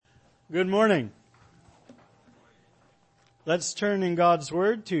Good morning. Let's turn in God's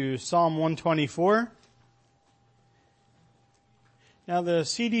Word to Psalm 124. Now the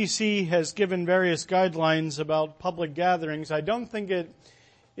CDC has given various guidelines about public gatherings. I don't think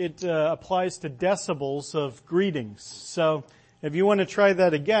it applies to decibels of greetings. So if you want to try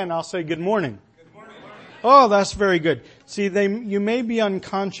that again, I'll say good morning. Good morning. Oh, that's very good. See, you may be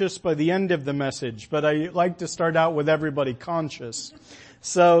unconscious by the end of the message, but I like to start out with everybody conscious.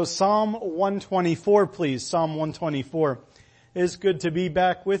 So Psalm 124, please. Psalm 124. It's good to be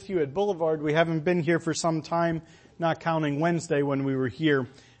back with you at Boulevard. We haven't been here for some time, not counting Wednesday when we were here.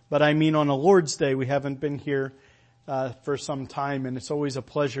 But I mean on a Lord's Day, we haven't been here for some time, and it's always a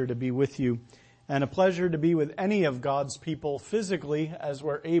pleasure to be with you. And a pleasure to be with any of God's people physically as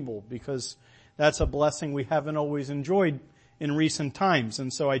we're able, because that's a blessing we haven't always enjoyed in recent times.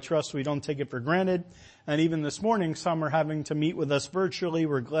 And so I trust we don't take it for granted. And even this morning, some are having to meet with us virtually.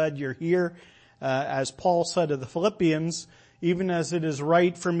 We're glad you're here. As Paul said to the Philippians, even as it is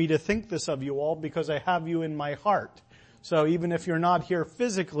right for me to think this of you all, because I have you in my heart. So even if you're not here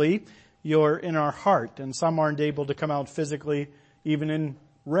physically, you're in our heart. And some aren't able to come out physically, even in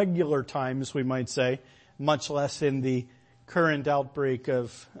regular times, we might say, much less in the current outbreak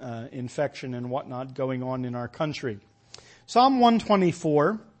of infection and whatnot going on in our country. Psalm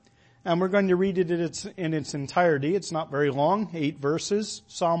 124. And we're going to read it in its entirety. It's not very long, 8 verses.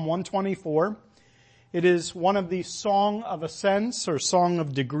 Psalm 124. It is one of the Song of Ascents, or Song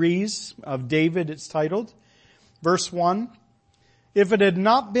of Degrees of David, it's titled. Verse 1. If it had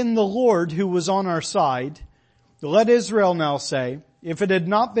not been the Lord who was on our side, let Israel now say, if it had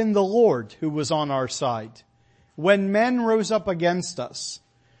not been the Lord who was on our side, when men rose up against us,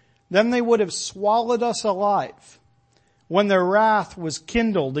 then they would have swallowed us alive. When their wrath was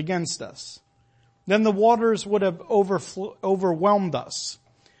kindled against us, then the waters would have overwhelmed us.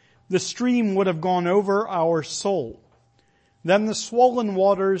 The stream would have gone over our soul. Then the swollen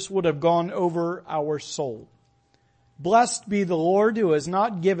waters would have gone over our soul. Blessed be the Lord who has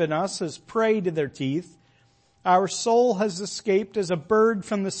not given us as prey to their teeth. Our soul has escaped as a bird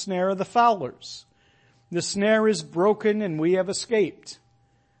from the snare of the fowlers. The snare is broken and we have escaped.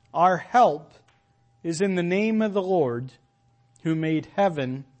 Our help is in the name of the Lord who made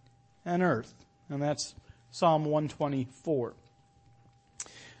heaven and earth. And that's Psalm 124.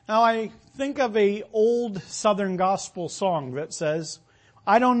 Now I think of an old Southern gospel song that says,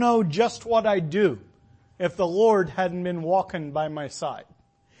 I don't know just what I'd do if the Lord hadn't been walking by my side.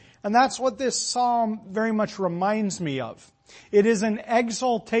 And that's what this psalm very much reminds me of. It is an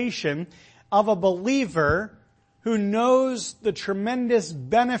exaltation of a believer who knows the tremendous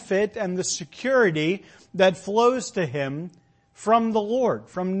benefit and the security that flows to him from the Lord,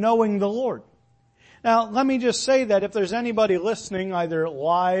 from knowing the Lord. Now, let me just say that if there's anybody listening, either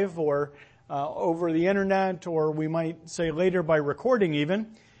live or over the internet, or we might say later by recording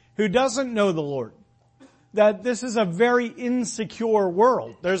even, who doesn't know the Lord, that this is a very insecure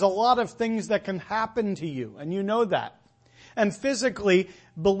world. There's a lot of things that can happen to you, and you know that. And physically,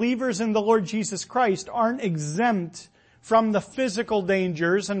 believers in the Lord Jesus Christ aren't exempt from the physical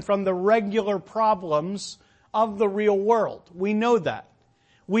dangers and from the regular problems of the real world. We know that.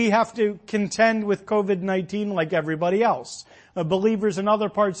 We have to contend with COVID-19 like everybody else. Believers in other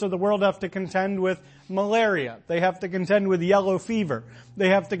parts of the world have to contend with malaria. They have to contend with yellow fever. They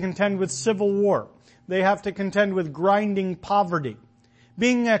have to contend with civil war. They have to contend with grinding poverty.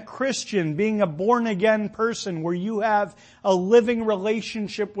 Being a Christian, being a born-again person where you have a living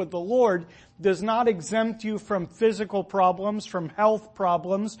relationship with the Lord does not exempt you from physical problems, from health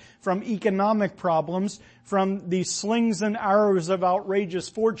problems, from economic problems, from the slings and arrows of outrageous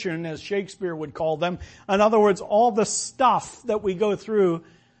fortune, as Shakespeare would call them. In other words, all the stuff that we go through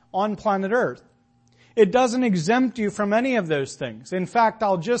on planet Earth. It doesn't exempt you from any of those things. In fact,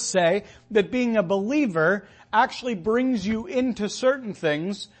 I'll just say that being a believer actually brings you into certain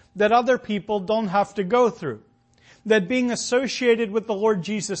things that other people don't have to go through. That being associated with the Lord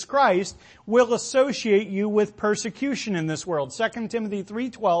Jesus Christ will associate you with persecution in this world. 2 Timothy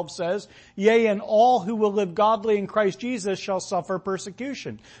 3:12 says, yea, and all who will live godly in Christ Jesus shall suffer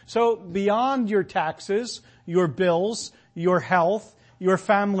persecution. So beyond your taxes, your bills, your health, your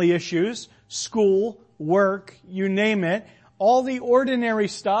family issues, school, work, you name it, all the ordinary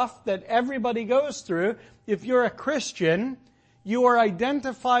stuff that everybody goes through, if you're a Christian, you are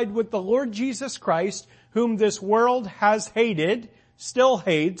identified with the Lord Jesus Christ, whom this world has hated, still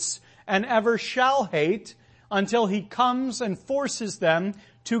hates, and ever shall hate, until he comes and forces them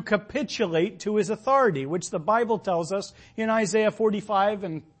to capitulate to his authority, which the Bible tells us in Isaiah 45,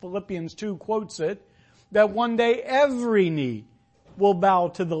 and Philippians 2 quotes it, that one day every knee will bow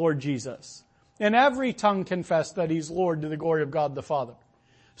to the Lord Jesus. And every tongue confess that He's Lord to the glory of God the Father.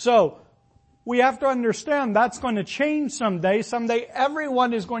 So, we have to understand that's going to change someday. Someday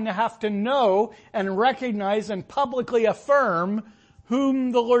everyone is going to have to know and recognize and publicly affirm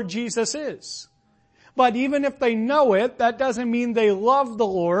whom the Lord Jesus is. But even if they know it, that doesn't mean they love the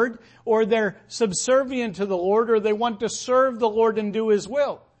Lord, or they're subservient to the Lord, or they want to serve the Lord and do His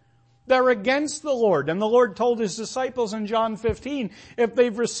will. They're against the Lord. And the Lord told His disciples in John 15, if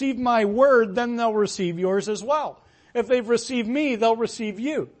they've received my word, then they'll receive yours as well. If they've received me, they'll receive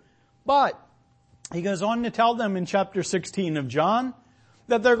you. But He goes on to tell them in chapter 16 of John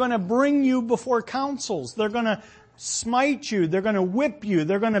that they're going to bring you before councils. They're going to smite you. They're going to whip you.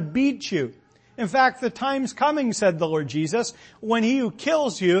 They're going to beat you. In fact, the time's coming, said the Lord Jesus, when he who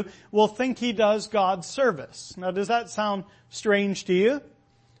kills you will think he does God's service. Now, does that sound strange to you?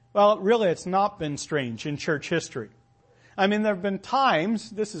 Well, really, it's not been strange in church history. I mean, there have been times,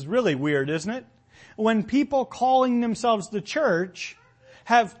 this is really weird, isn't it? When people calling themselves the church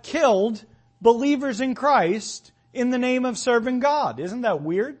have killed believers in Christ in the name of serving God. Isn't that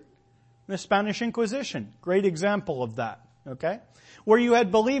weird? The Spanish Inquisition, great example of that, okay? Where you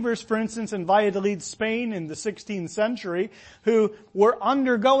had believers, for instance, in Valladolid, Spain in the 16th century, who were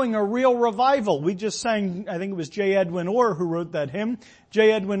undergoing a real revival. We just sang, I think it was J. Edwin Orr who wrote that hymn,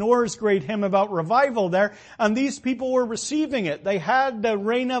 J. Edwin Orr's great hymn about revival there, and these people were receiving it. They had the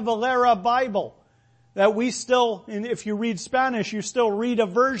Reina Valera Bible that we still, and if you read Spanish, you still read a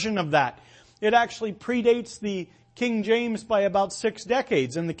version of that. It actually predates the King James by about 6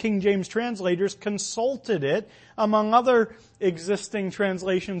 decades, and the King James translators consulted it among other existing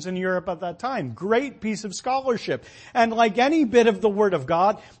translations in Europe at that time. Great piece of scholarship. And like any bit of the Word of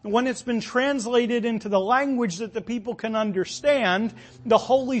God, when it's been translated into the language that the people can understand, the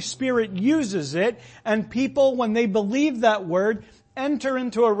Holy Spirit uses it, and people, when they believe that Word, enter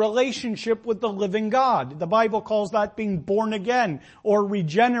into a relationship with the living God. The Bible calls that being born again or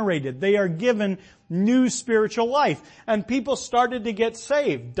regenerated. They are given new spiritual life. And people started to get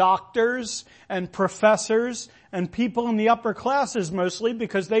saved. Doctors and professors and people in the upper classes mostly,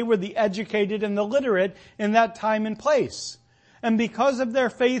 because they were the educated and the literate in that time and place. And because of their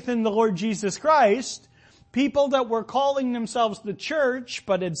faith in the Lord Jesus Christ, people that were calling themselves the church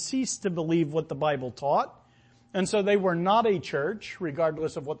but had ceased to believe what the Bible taught, and so they were not a church,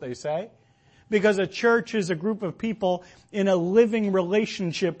 regardless of what they say, because a church is a group of people in a living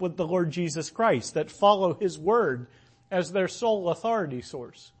relationship with the Lord Jesus Christ that follow His Word as their sole authority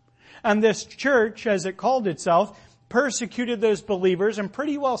source. And this church, as it called itself, persecuted those believers and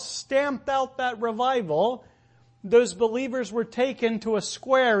pretty well stamped out that revival. Those believers were taken to a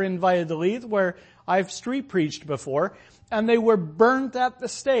square in Valladolid where I've street preached before, and they were burnt at the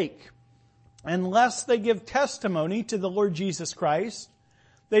stake. Unless they give testimony to the Lord Jesus Christ,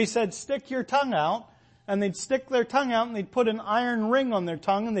 they said, stick your tongue out, and they'd stick their tongue out and they'd put an iron ring on their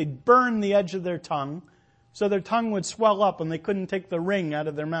tongue and they'd burn the edge of their tongue so their tongue would swell up and they couldn't take the ring out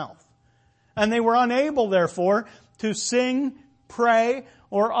of their mouth. And they were unable, therefore, to sing, pray,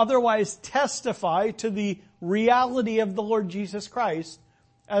 or otherwise testify to the reality of the Lord Jesus Christ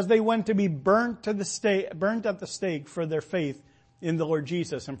as they went to be burnt at the stake for their faith in the Lord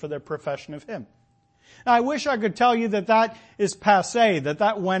Jesus and for their profession of Him. Now, I wish I could tell you that that is passé,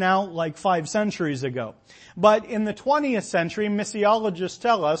 that went out like 5 centuries ago. But in the 20th century, missiologists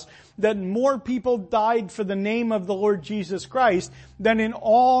tell us that more people died for the name of the Lord Jesus Christ than in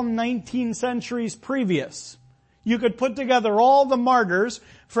all 19 centuries previous. You could put together all the martyrs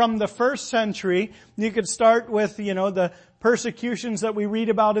from the 1st century. You could start with, the persecutions that we read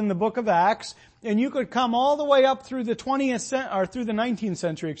about in the book of Acts, and you could come all the way up through the 19th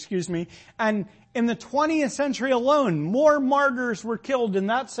century, and in the 20th century alone, more martyrs were killed in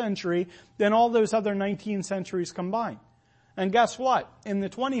that century than all those other 19 centuries combined. And guess what? In the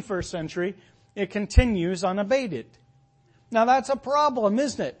 21st century, it continues unabated. Now that's a problem,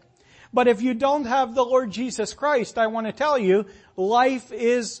 isn't it? But if you don't have the Lord Jesus Christ, I want to tell you, life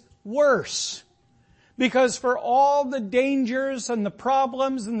is worse. Because for all the dangers and the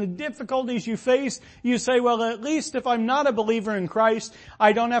problems and the difficulties you face, you say, well, at least if I'm not a believer in Christ,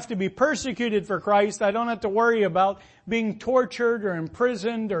 I don't have to be persecuted for Christ. I don't have to worry about being tortured or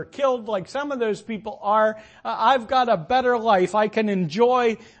imprisoned or killed like some of those people are. I've got a better life. I can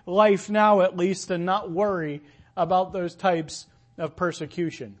enjoy life now at least and not worry about those types of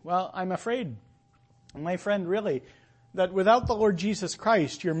persecution. Well, I'm afraid, my friend, really, that without the Lord Jesus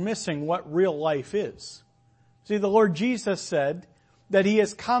Christ, you're missing what real life is. See, the Lord Jesus said that He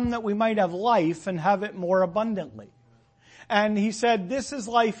has come that we might have life and have it more abundantly. And he said, this is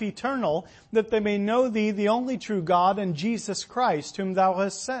life eternal, that they may know thee, the only true God, and Jesus Christ, whom thou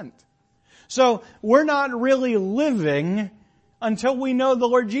hast sent. So we're not really living until we know the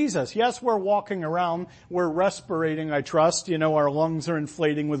Lord Jesus. Yes, we're walking around, we're respirating, I trust. Our lungs are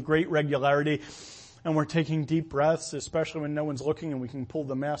inflating with great regularity, and we're taking deep breaths, especially when no one's looking and we can pull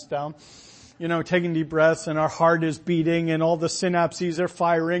the mask down. Taking deep breaths, and our heart is beating and all the synapses are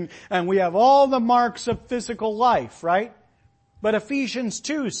firing, and we have all the marks of physical life, right? But Ephesians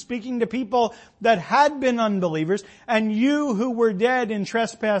 2, speaking to people that had been unbelievers, and you who were dead in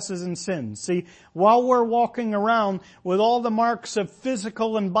trespasses and sins. See, while we're walking around with all the marks of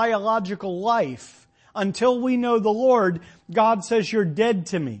physical and biological life, until we know the Lord, God says, you're dead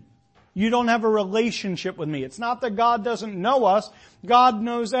to me. You don't have a relationship with me. It's not that God doesn't know us. God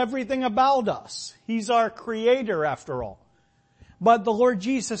knows everything about us. He's our creator after all. But the Lord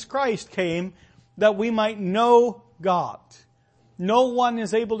Jesus Christ came that we might know God. No one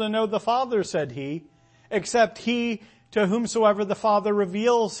is able to know the Father, said he, except he to whomsoever the Father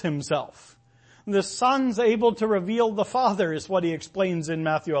reveals himself. The Son's able to reveal the Father is what he explains in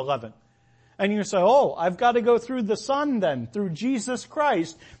Matthew 11. And you say, I've got to go through the Son then, through Jesus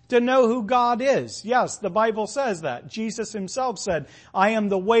Christ, to know who God is. Yes, the Bible says that. Jesus himself said, I am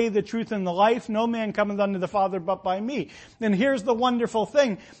the way, the truth, and the life. No man cometh unto the Father but by me. And here's the wonderful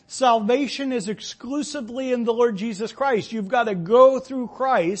thing. Salvation is exclusively in the Lord Jesus Christ. You've got to go through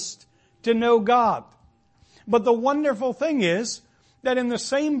Christ to know God. But the wonderful thing is that in the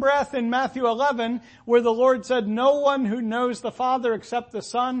same breath in Matthew 11, where the Lord said, no one who knows the Father except the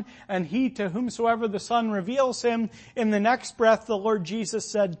Son, and he to whomsoever the Son reveals him, in the next breath the Lord Jesus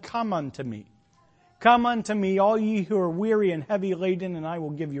said, come unto me. Come unto me, all ye who are weary and heavy laden, and I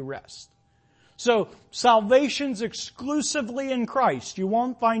will give you rest. So, salvation's exclusively in Christ. You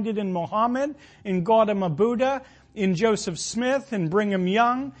won't find it in Muhammad, in Gautama Buddha, in Joseph Smith, in Brigham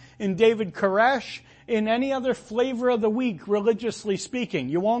Young, in David Koresh, in any other flavor of the week, religiously speaking.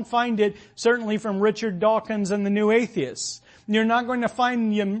 You won't find it certainly from Richard Dawkins and the New Atheists. You're not going to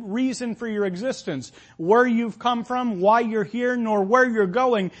find the reason for your existence, where you've come from, why you're here, nor where you're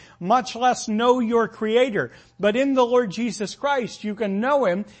going, much less know your Creator. But in the Lord Jesus Christ, you can know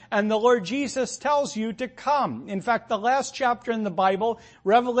Him, and the Lord Jesus tells you to come. In fact, the last chapter in the Bible,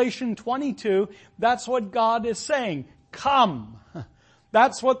 Revelation 22, that's what God is saying. Come.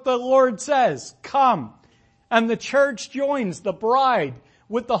 That's what the Lord says. Come. And the church joins, the bride,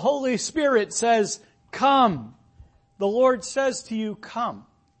 with the Holy Spirit says, come. The Lord says to you, come.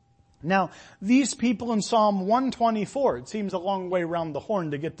 Now, these people in Psalm 124, it seems a long way around the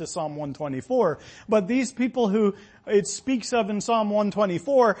horn to get to Psalm 124, but these people who it speaks of in Psalm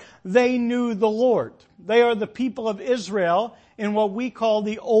 124, they knew the Lord. They are the people of Israel in what we call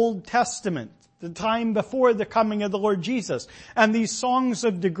the Old Testament, the time before the coming of the Lord Jesus. And these songs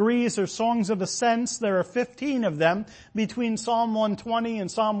of degrees or songs of ascents, there are 15 of them between Psalm 120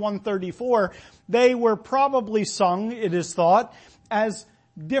 and Psalm 134. They were probably sung, it is thought, as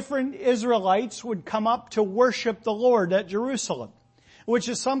different Israelites would come up to worship the Lord at Jerusalem, which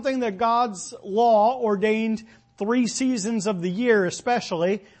is something that God's law ordained 3 seasons of the year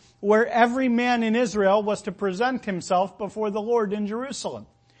especially, where every man in Israel was to present himself before the Lord in Jerusalem.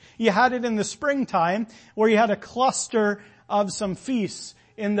 You had it in the springtime where you had a cluster of some feasts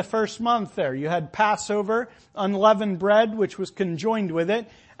in the first month there. You had Passover, unleavened bread, which was conjoined with it,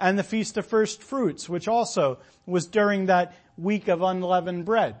 and the Feast of First Fruits, which also was during that week of unleavened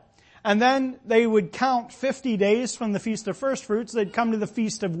bread. And then they would count 50 days from the Feast of First Fruits. They'd come to the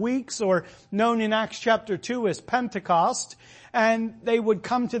Feast of Weeks, or known in Acts chapter 2 as Pentecost, and they would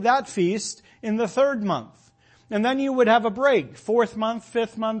come to that feast in the 3rd month. And then you would have a break, 4th month,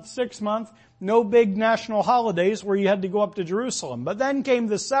 5th month, 6th month, no big national holidays where you had to go up to Jerusalem. But then came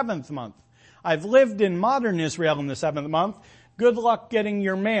the 7th month. I've lived in modern Israel in the 7th month. Good luck getting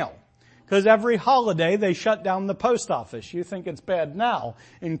your mail. Because every holiday they shut down the post office. You think it's bad now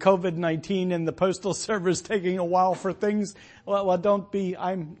in COVID-19 and the postal service taking a while for things. Well, don't be,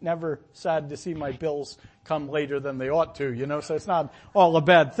 I'm never sad to see my bills come later than they ought to, so it's not all a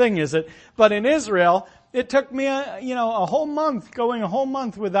bad thing, is it? But in Israel, it took me a whole month, going a whole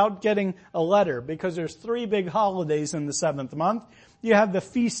month without getting a letter, because there's 3 big holidays in the 7th month. You have the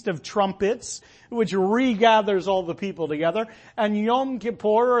Feast of Trumpets, which regathers all the people together, and Yom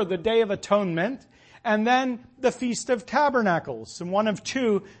Kippur, or the Day of Atonement, and then the Feast of Tabernacles, and one of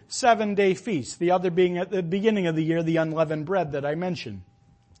 2 7-day feasts, the other being at the beginning of the year, the unleavened bread that I mentioned.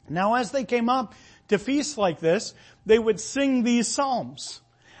 Now, as they came up to feasts like this, they would sing these psalms.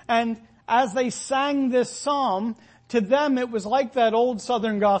 And as they sang this psalm, to them it was like that old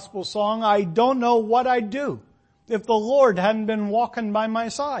Southern gospel song, I don't know what I'd do. if the Lord hadn't been walking by my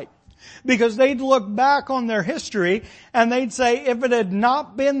side. Because they'd look back on their history and they'd say, if it had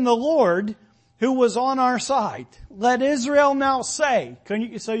not been the Lord who was on our side, let Israel now say.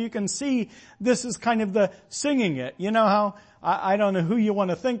 So you can see this is kind of the singing it. You know how, I don't know who you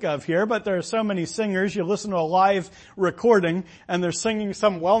want to think of here, but there are so many singers. You listen to a live recording and they're singing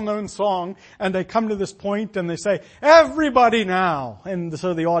some well-known song and they come to this point and they say, everybody now. And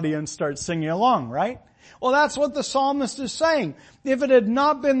so the audience starts singing along, right? Well, that's what the psalmist is saying. If it had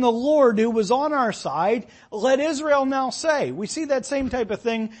not been the Lord who was on our side, let Israel now say. We see that same type of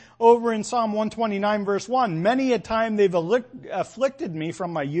thing over in Psalm 129 verse 1. Many a time they've afflicted me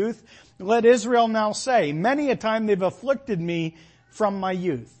from my youth. Let Israel now say. Many a time they've afflicted me from my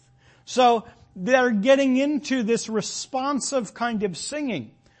youth. So they're getting into this responsive kind of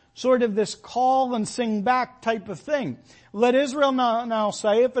singing. Sort of this call and sing back type of thing. Let Israel now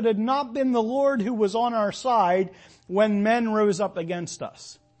say, if it had not been the Lord who was on our side when men rose up against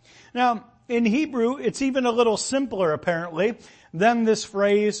us. Now, in Hebrew, it's even a little simpler apparently than this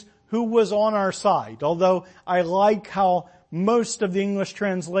phrase, who was on our side. Although I like how most of the English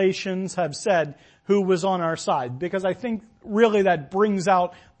translations have said, who was on our side. Because I think really that brings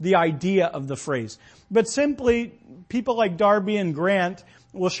out the idea of the phrase. But simply, people like Darby and Grant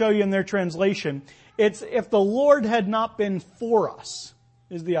will show you in their translation, it's if the Lord had not been for us,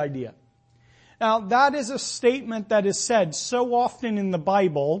 is the idea. Now, that is a statement that is said so often in the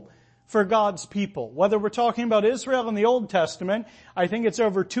Bible for God's people. Whether we're talking about Israel in the Old Testament, I think it's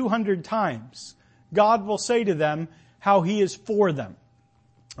over 200 times. God will say to them how He is for them.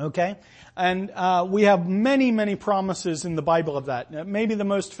 Okay? And we have many, many promises in the Bible of that. Maybe the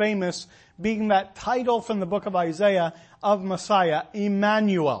most famous being that title from the book of Isaiah of Messiah,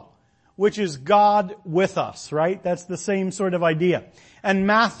 Emmanuel, which is God with us, right? That's the same sort of idea. And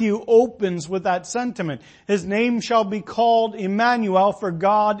Matthew opens with that sentiment. His name shall be called Emmanuel, for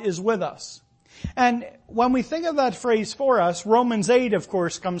God is with us. And when we think of that phrase for us, Romans 8, of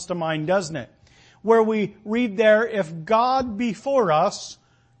course, comes to mind, doesn't it? Where we read there, if God be for us,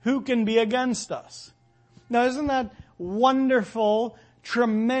 who can be against us? Now, isn't that wonderful,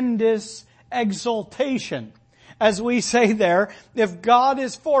 tremendous exaltation? As we say there, if God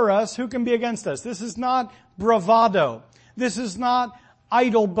is for us, who can be against us? This is not bravado. This is not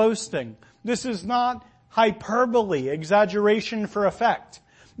idle boasting. This is not hyperbole, exaggeration for effect.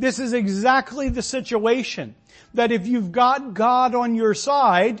 This is exactly the situation that if you've got God on your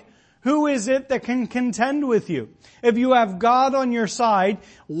side, who is it that can contend with you? If you have God on your side,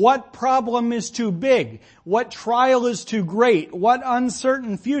 what problem is too big? What trial is too great? What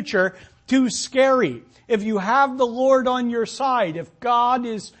uncertain future too scary? If you have the Lord on your side, if God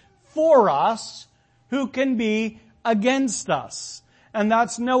is for us, who can be against us? And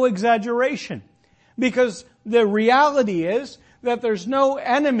that's no exaggeration. Because the reality is that there's no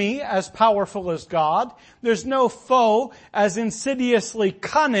enemy as powerful as God. There's no foe as insidiously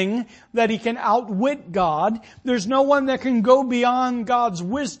cunning that he can outwit God. There's no one that can go beyond God's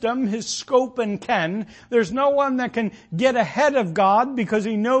wisdom, His scope and ken. There's no one that can get ahead of God because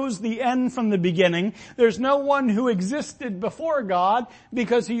He knows the end from the beginning. There's no one who existed before God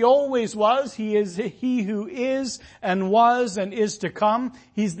because He always was. He is He who is and was and is to come.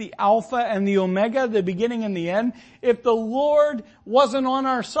 He's the Alpha and the Omega, the beginning and the end. If the Lord wasn't on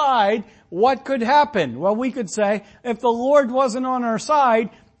our side, what could happen? Well, we could say, if the Lord wasn't on our side,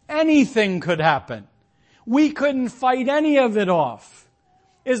 anything could happen. We couldn't fight any of it off.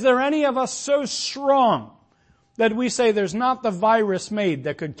 Is there any of us so strong that we say there's not the virus made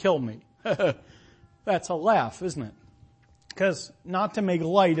that could kill me? That's a laugh, isn't it? Because not to make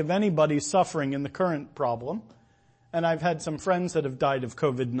light of anybody suffering in the current problem, and I've had some friends that have died of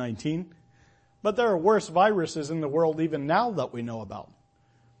COVID-19, but there are worse viruses in the world even now that we know about.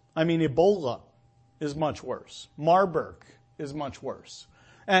 I mean, Ebola is much worse. Marburg is much worse.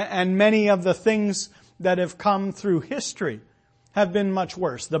 And many of the things that have come through history have been much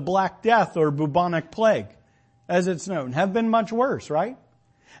worse. The Black Death or bubonic plague, as it's known, have been much worse, right?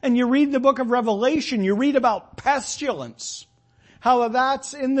 And you read the book of Revelation, you read about pestilence, how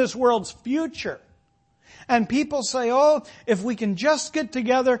that's in this world's future. And people say, oh, if we can just get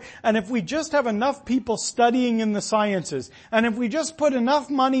together and if we just have enough people studying in the sciences and if we just put enough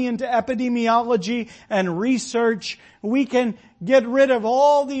money into epidemiology and research, we can get rid of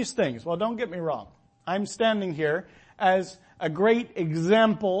all these things. Well, don't get me wrong. I'm standing here as a great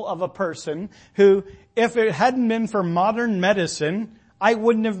example of a person who, if it hadn't been for modern medicine, I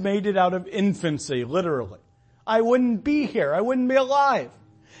wouldn't have made it out of infancy, literally. I wouldn't be here. I wouldn't be alive.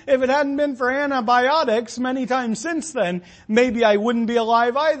 If it hadn't been for antibiotics many times since then, maybe I wouldn't be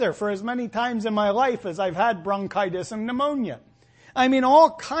alive either, for as many times in my life as I've had bronchitis and pneumonia. I mean,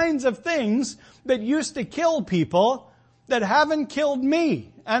 all kinds of things that used to kill people that haven't killed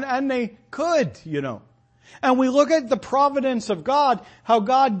me. And they could, And we look at the providence of God, how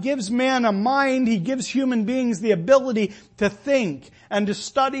God gives man a mind. He gives human beings the ability to think and to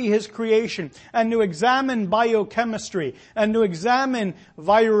study His creation and to examine biochemistry and to examine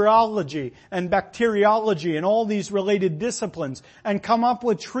virology and bacteriology and all these related disciplines and come up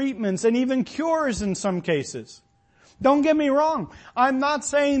with treatments and even cures in some cases. Don't get me wrong. I'm not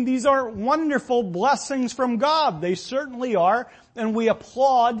saying these aren't wonderful blessings from God. They certainly are, and we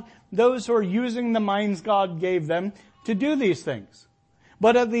applaud those who are using the minds God gave them to do these things.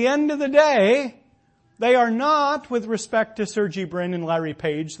 But at the end of the day, they are not, with respect to Sergey Brin and Larry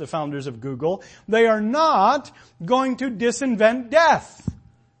Page, the founders of Google, they are not going to disinvent death.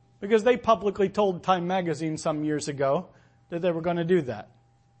 Because they publicly told Time magazine some years ago that they were going to do that.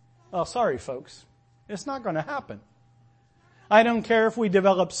 Well, sorry folks. It's not going to happen. I don't care if we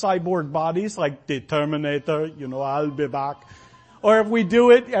develop cyborg bodies like the Terminator, I'll be back. Or if we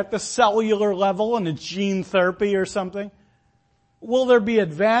do it at the cellular level and it's gene therapy or something. Will there be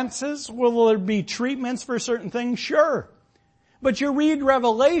advances? Will there be treatments for certain things? Sure. But you read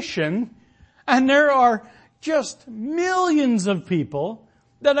Revelation and there are just millions of people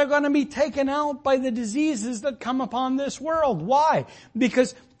that are going to be taken out by the diseases that come upon this world. Why?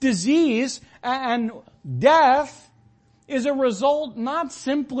 Because disease and death is a result not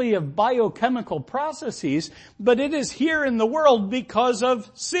simply of biochemical processes, but it is here in the world because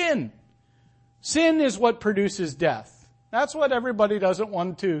of sin. Sin is what produces death. That's what everybody doesn't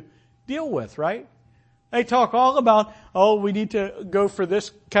want to deal with, right? They talk all about, we need to go for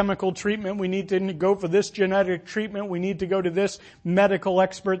this chemical treatment, we need to go for this genetic treatment, we need to go to this medical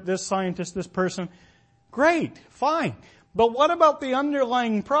expert, this scientist, this person. Great, fine. But what about the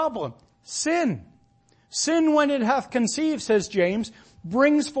underlying problem? Sin. Sin, when it hath conceived, says James,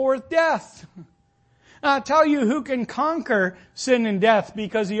 brings forth death. Now, I'll tell you who can conquer sin and death,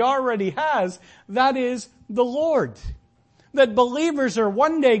 because He already has. That is the Lord. That believers are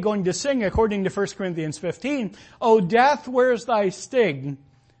one day going to sing, according to 1 Corinthians 15, O death, where's thy sting?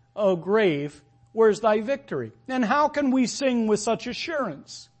 O grave, where's thy victory? And how can we sing with such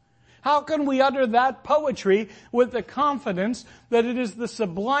assurance? How can we utter that poetry with the confidence that it is the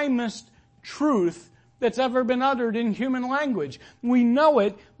sublimest truth that's ever been uttered in human language? We know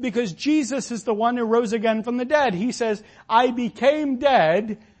it because Jesus is the one who rose again from the dead. He says, I became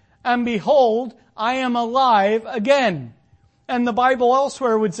dead, and behold, I am alive again. And the Bible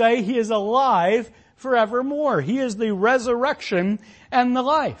elsewhere would say He is alive forevermore. He is the resurrection and the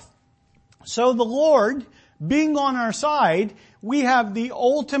life. So the Lord, being on our side, we have the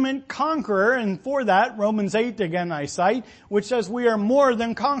ultimate conqueror, and for that, Romans 8 again I cite, which says we are more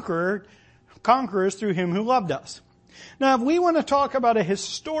than conquerors through Him who loved us. Now, if we want to talk about a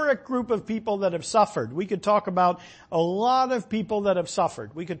historic group of people that have suffered, we could talk about a lot of people that have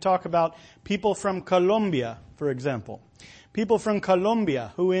suffered. We could talk about people from Colombia, for example. People from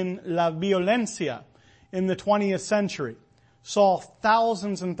Colombia who in La Violencia in the 20th century saw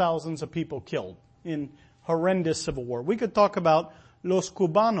thousands and thousands of people killed in horrendous civil war. We could talk about Los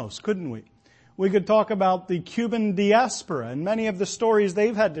Cubanos, couldn't we? We could talk about the Cuban diaspora and many of the stories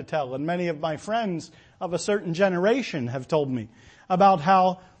they've had to tell, and many of my friends of a certain generation have told me about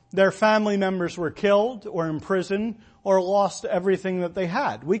how their family members were killed or imprisoned or lost everything that they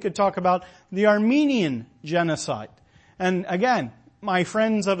had. We could talk about the Armenian genocide. And again, my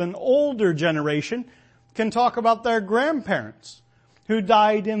friends of an older generation can talk about their grandparents who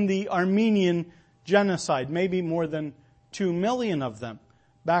died in the Armenian genocide, maybe more than 2 million of them,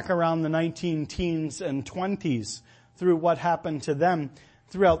 back around the 19-teens and 20s through what happened to them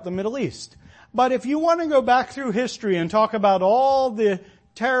throughout the Middle East. But if you want to go back through history and talk about all the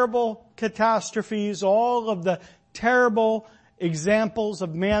terrible catastrophes, all of the terrible examples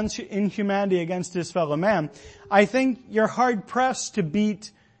of man's inhumanity against his fellow man, I think you're hard-pressed to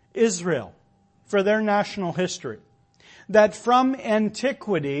beat Israel for their national history. That from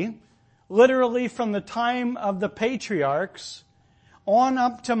antiquity, literally from the time of the patriarchs on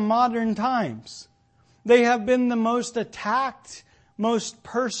up to modern times, they have been the most attacked, most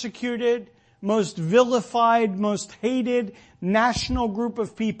persecuted, most vilified, most hated national group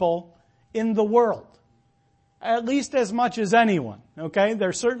of people in the world. At least as much as anyone, okay?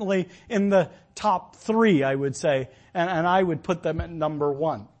 They're certainly in the top 3, I would say, and I would put them at number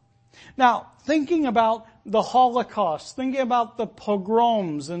 1. Now, thinking about the Holocaust, thinking about the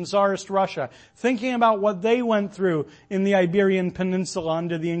pogroms in Tsarist Russia, thinking about what they went through in the Iberian Peninsula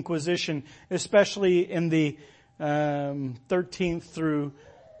under the Inquisition, especially in the 13th through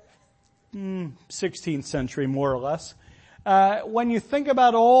 16th century, more or less. When you think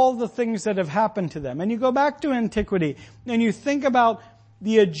about all the things that have happened to them, and you go back to antiquity, and you think about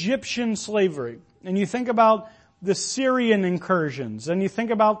the Egyptian slavery, and you think about the Syrian incursions, and you think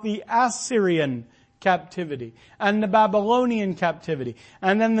about the Assyrian captivity, and the Babylonian captivity,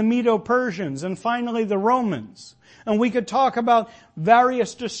 and then the Medo-Persians, and finally the Romans. And we could talk about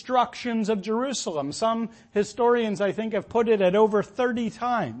various destructions of Jerusalem. Some historians, I think, have put it at over 30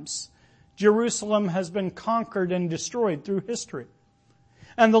 times. Jerusalem has been conquered and destroyed through history.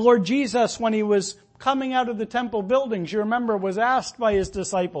 And the Lord Jesus, when he was coming out of the temple buildings, you remember, was asked by his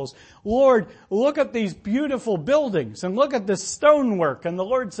disciples, Lord, look at these beautiful buildings and look at this stonework. And the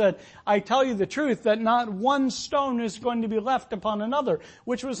Lord said, I tell you the truth that not one stone is going to be left upon another,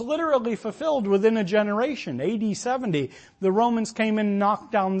 which was literally fulfilled within a generation. AD 70, the Romans came and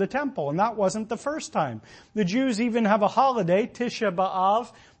knocked down the temple, and that wasn't the first time. The Jews even have a holiday, Tisha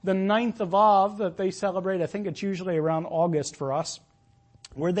B'Av, the 9th of Av, that they celebrate. I think it's usually around August for us,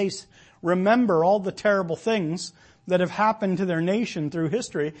 where they remember all the terrible things that have happened to their nation through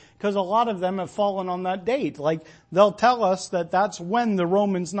history, because a lot of them have fallen on that date. Like, they'll tell us that that's when the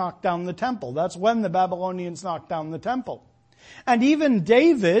Romans knocked down the temple. That's when the Babylonians knocked down the temple. And even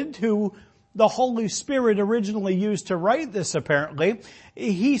David, who the Holy Spirit originally used to write this apparently,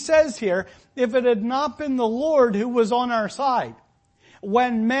 he says here, if it had not been the Lord who was on our side,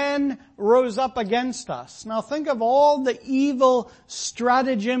 when men rose up against us. Now think of all the evil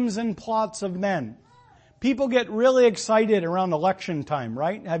stratagems and plots of men. People get really excited around election time,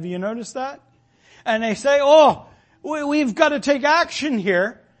 right? Have you noticed that? And they say, we've got to take action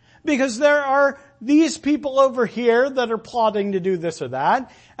here because there are these people over here that are plotting to do this or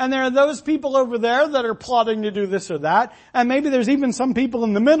that. And there are those people over there that are plotting to do this or that. And maybe there's even some people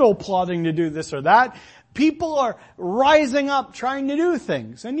in the middle plotting to do this or that. People are rising up trying to do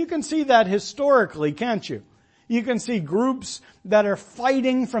things. And you can see that historically, can't you? You can see groups that are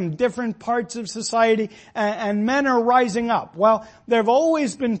fighting from different parts of society, and men are rising up. Well, there have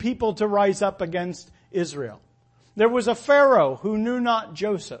always been people to rise up against Israel. There was a Pharaoh who knew not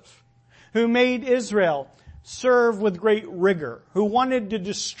Joseph, who made Israel serve with great rigor, who wanted to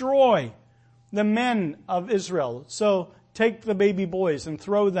destroy the men of Israel. So take the baby boys and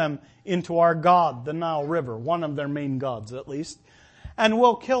throw them into our god, the Nile River, one of their main gods at least, and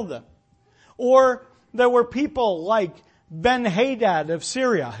we'll kill them. Or there were people like Ben-Hadad of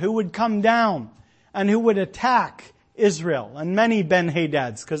Syria who would come down and who would attack Israel, and many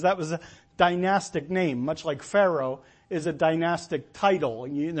Ben-Hadads, because that was a dynastic name, much like Pharaoh is a dynastic title.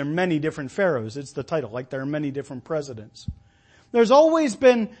 There are many different pharaohs, it's the title, like there are many different presidents. There's always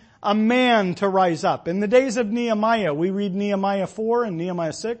been a man to rise up. In the days of Nehemiah, we read Nehemiah 4 and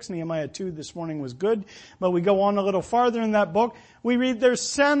Nehemiah 6. Nehemiah 2 this morning was good, but we go on a little farther in that book. We read there's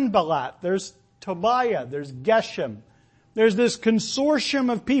Sanballat, there's Tobiah, there's Geshem. There's this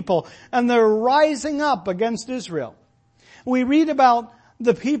consortium of people, and they're rising up against Israel. We read about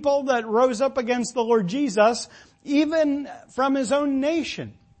the people that rose up against the Lord Jesus, even from his own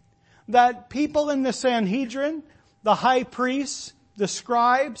nation. That people in the Sanhedrin, the high priests, the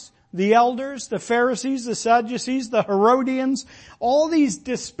scribes, the elders, the Pharisees, the Sadducees, the Herodians, all these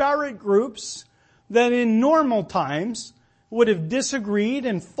disparate groups that in normal times would have disagreed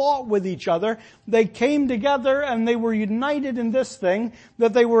and fought with each other, they came together and they were united in this thing,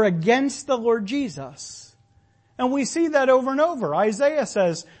 that they were against the Lord Jesus. And we see that over and over. Isaiah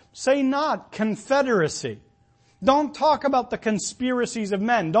says, say not confederacy. Don't talk about the conspiracies of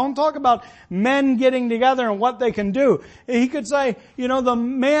men. Don't talk about men getting together and what they can do. He could say, the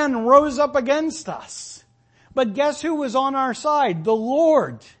man rose up against us. But guess who was on our side? The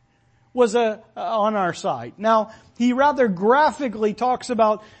Lord was on our side. Now, he rather graphically talks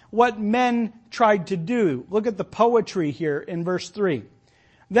about what men tried to do. Look at the poetry here in verse 3.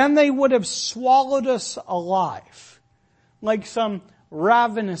 Then they would have swallowed us alive, like some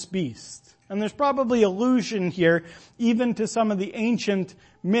ravenous beast. And there's probably allusion here even to some of the ancient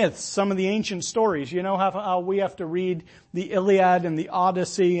myths, some of the ancient stories. You know how we have to read the Iliad and the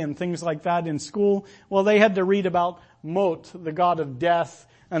Odyssey and things like that in school? Well, they had to read about Mot, the god of death,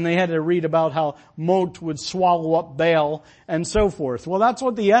 and they had to read about how Mot would swallow up Baal and so forth. Well, that's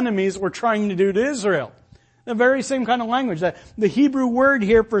what the enemies were trying to do to Israel. The very same kind of language. The Hebrew word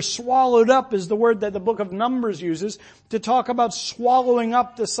here for swallowed up is the word that the book of Numbers uses to talk about swallowing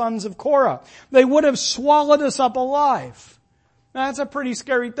up the sons of Korah. They would have swallowed us up alive. That's a pretty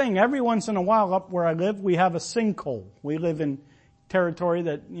scary thing. Every once in a while up where I live, we have a sinkhole. We live in territory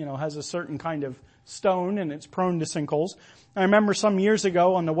that, has a certain kind of stone and it's prone to sinkholes. I remember some years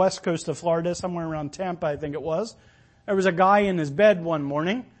ago on the west coast of Florida, somewhere around Tampa, I think it was, there was a guy in his bed one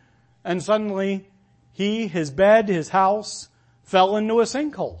morning and suddenly his bed, his house fell into a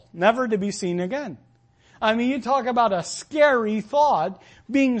sinkhole, never to be seen again. I mean, you talk about a scary thought,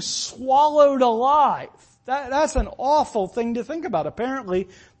 being swallowed alive. That's an awful thing to think about. Apparently,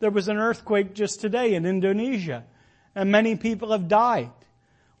 there was an earthquake just today in Indonesia, and many people have died.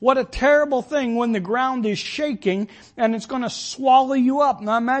 What a terrible thing when the ground is shaking and it's going to swallow you up.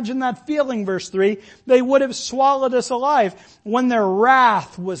 Now imagine that feeling, verse 3. They would have swallowed us alive when their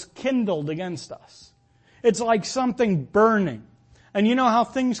wrath was kindled against us. It's like something burning. And you know how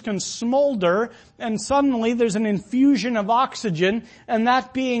things can smolder and suddenly there's an infusion of oxygen, and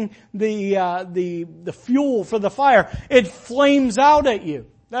that being the fuel for the fire, it flames out at you.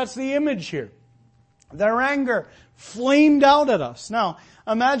 That's the image here. Their anger flamed out at us. Now,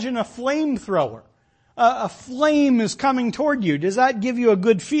 imagine a flamethrower. A flame is coming toward you. Does that give you a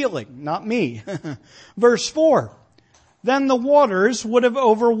good feeling? Not me. Verse 4. Then the waters would have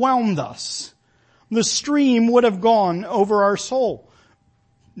overwhelmed us. The stream would have gone over our soul.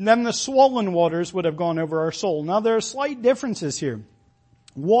 Then the swollen waters would have gone over our soul. Now there are slight differences here.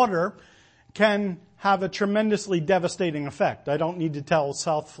 Water can have a tremendously devastating effect. I don't need to tell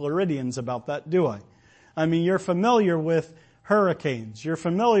South Floridians about that, do I? I mean, you're familiar with hurricanes. You're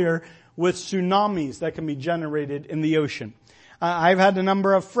familiar with tsunamis that can be generated in the ocean. I've had a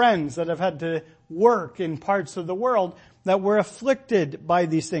number of friends that have had to work in parts of the world that were afflicted by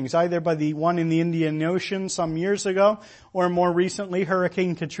these things, either by the one in the Indian Ocean some years ago, or more recently,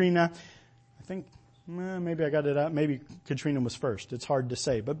 Hurricane Katrina. I think, maybe I got it out. Maybe Katrina was first. It's hard to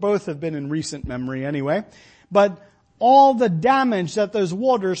say. But both have been in recent memory anyway. But all the damage that those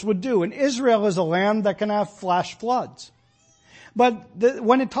waters would do. And Israel is a land that can have flash floods. But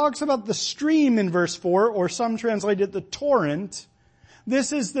when it talks about the stream in verse 4, or some translate it the torrent,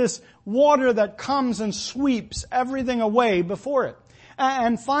 this is this water that comes and sweeps everything away before it.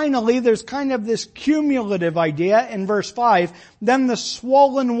 And finally, there's kind of this cumulative idea in verse 5. Then the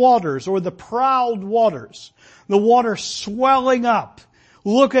swollen waters, or the proud waters, the water swelling up,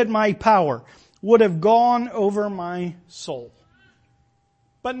 look at my power, would have gone over my soul.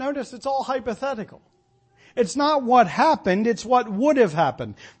 But notice it's all hypothetical. It's not what happened, it's what would have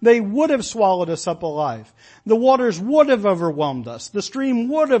happened. They would have swallowed us up alive. The waters would have overwhelmed us. The stream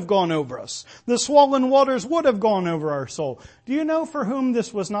would have gone over us. The swollen waters would have gone over our soul. Do you know for whom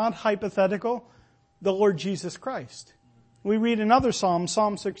this was not hypothetical? The Lord Jesus Christ. We read another psalm,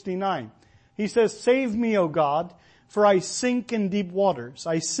 Psalm 69. He says, "Save me, O God, for I sink in deep waters.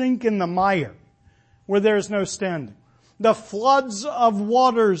 I sink in the mire where there is no standing. The floods of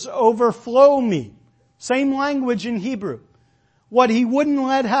waters overflow me." Same language in Hebrew. What he wouldn't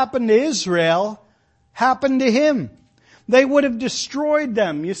let happen to Israel happened to him. They would have destroyed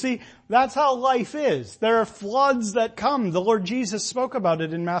them. You see, that's how life is. There are floods that come. The Lord Jesus spoke about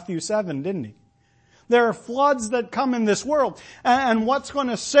it in Matthew 7, didn't he? There are floods that come in this world. And what's going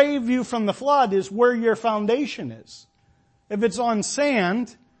to save you from the flood is where your foundation is. If it's on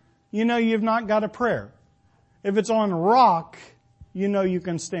sand, you know you've not got a prayer. If it's on rock, you know you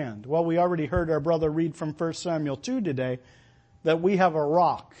can stand. Well, we already heard our brother read from 1 Samuel 2 today that we have a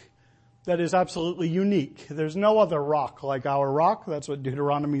rock that is absolutely unique. There's no other rock like our rock. That's what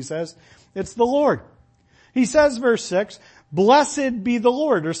Deuteronomy says. It's the Lord. He says, verse 6, "Blessed be the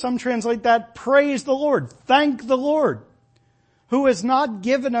Lord," or some translate that, "Praise the Lord. Thank the Lord, who has not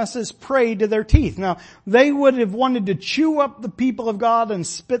given us as prey to their teeth." Now, they would have wanted to chew up the people of God and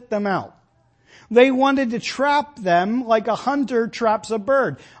spit them out. They wanted to trap them like a hunter traps a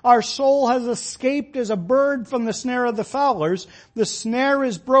bird. Our soul has escaped as a bird from the snare of the fowlers. The snare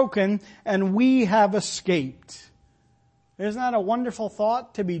is broken and we have escaped. Isn't that a wonderful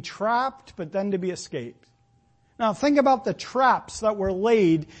thought? To be trapped, but then to be escaped. Now think about the traps that were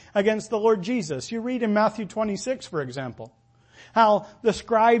laid against the Lord Jesus. You read in Matthew 26, for example, how the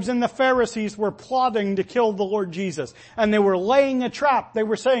scribes and the Pharisees were plotting to kill the Lord Jesus. And they were laying a trap. They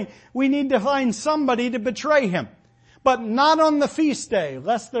were saying, we need to find somebody to betray him. But not on the feast day,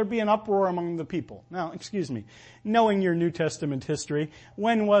 lest there be an uproar among the people. Now, excuse me, knowing your New Testament history,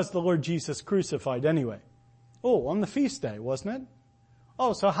 when was the Lord Jesus crucified anyway? Oh, on the feast day, wasn't it?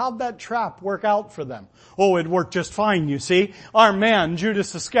 Oh, so how'd that trap work out for them? Oh, it worked just fine, you see. Our man,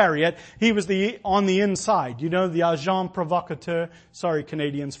 Judas Iscariot, he was on the inside. You know, the agent provocateur. Sorry,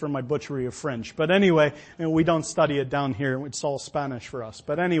 Canadians, for my butchery of French. But anyway, we don't study it down here. It's all Spanish for us.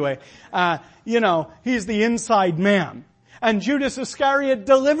 But anyway, he's the inside man. And Judas Iscariot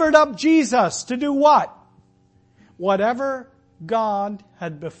delivered up Jesus to do what? Whatever God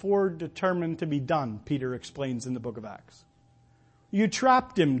had before determined to be done, Peter explains in the book of Acts. You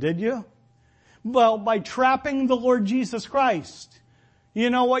trapped him, did you? Well, by trapping the Lord Jesus Christ. You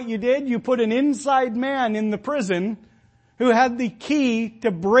know what you did? You put an inside man in the prison who had the key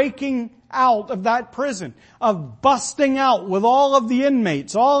to breaking out of that prison, of busting out with all of the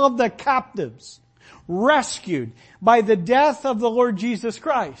inmates, all of the captives, rescued by the death of the Lord Jesus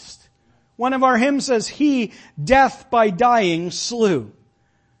Christ. One of our hymns says, He, death by dying, slew.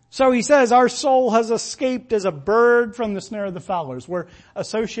 So he says, our soul has escaped as a bird from the snare of the fowlers. We're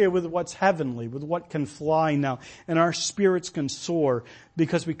associated with what's heavenly, with what can fly now. And our spirits can soar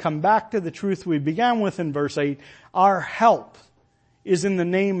because we come back to the truth we began with in verse 8. Our help is in the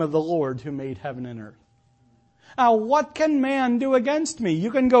name of the Lord who made heaven and earth. Now, what can man do against me?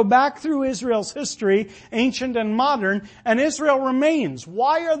 You can go back through Israel's history, ancient and modern, and Israel remains.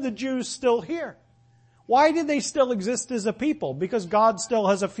 Why are the Jews still here? Why do they still exist as a people? Because God still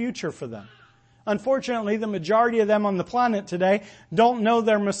has a future for them. Unfortunately, the majority of them on the planet today don't know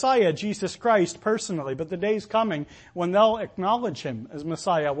their Messiah, Jesus Christ, personally. But the day's coming when they'll acknowledge Him as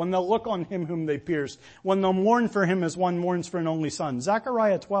Messiah, when they'll look on Him whom they pierced, when they'll mourn for Him as one mourns for an only son.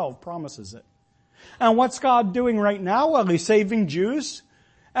 Zechariah 12 promises it. And what's God doing right now? Well, He's saving Jews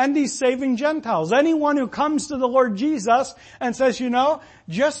and He's saving Gentiles. Anyone who comes to the Lord Jesus and says, you know,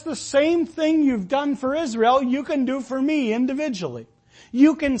 just the same thing you've done for Israel, you can do for me individually.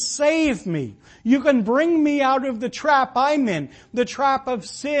 You can save me. You can bring me out of the trap I'm in, the trap of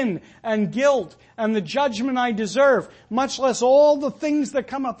sin and guilt and the judgment I deserve, much less all the things that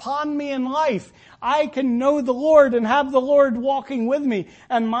come upon me in life. I can know the Lord and have the Lord walking with me,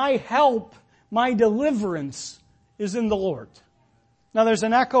 and my help, my deliverance is in the Lord. Now there's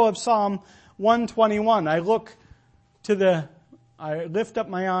an echo of Psalm 121. I lift up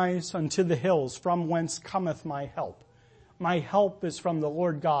my eyes unto the hills, from whence cometh my help. My help is from the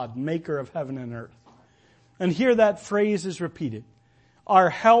Lord God, maker of heaven and earth. And here that phrase is repeated. Our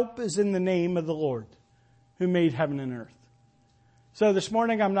help is in the name of the Lord, who made heaven and earth. So this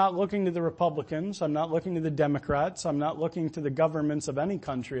morning I'm not looking to the Republicans. I'm not looking to the Democrats. I'm not looking to the governments of any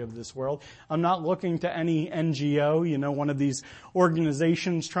country of this world. I'm not looking to any NGO, one of these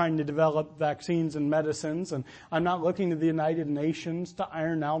organizations trying to develop vaccines and medicines. And I'm not looking to the United Nations to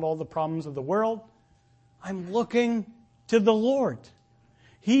iron out all the problems of the world. I'm looking to the Lord.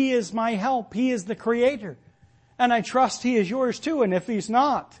 He is my help. He is the Creator. And I trust He is yours too. And if He's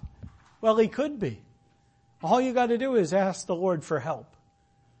not, well, He could be. All you got to do is ask the Lord for help.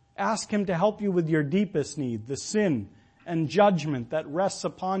 Ask Him to help you with your deepest need, the sin and judgment that rests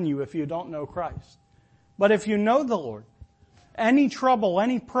upon you if you don't know Christ. But if you know the Lord, any trouble,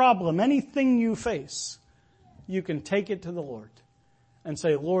 any problem, anything you face, you can take it to the Lord and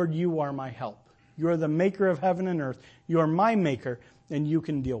say, Lord, you are my help. You are the maker of heaven and earth. You are my maker, and you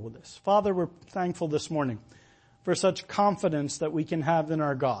can deal with this. Father, we're thankful this morning for such confidence that we can have in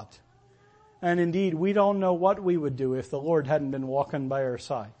our God. And indeed, we don't know what we would do if the Lord hadn't been walking by our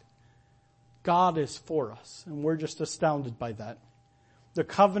side. God is for us, and we're just astounded by that. The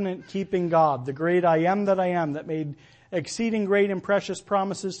covenant-keeping God, the great I am that made exceeding great and precious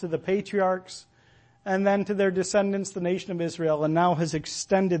promises to the patriarchs and then to their descendants, the nation of Israel, and now has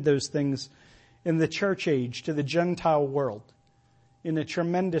extended those things in the church age to the Gentile world in a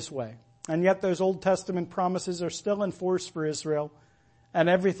tremendous way. And yet those Old Testament promises are still in force for Israel, and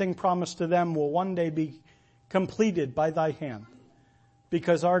everything promised to them will one day be completed by thy hand,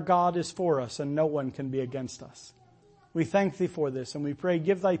 because our God is for us and no one can be against us. We thank thee for this, and we pray,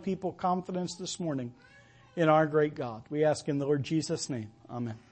 give thy people confidence this morning in our great God. We ask in the Lord Jesus' name. Amen.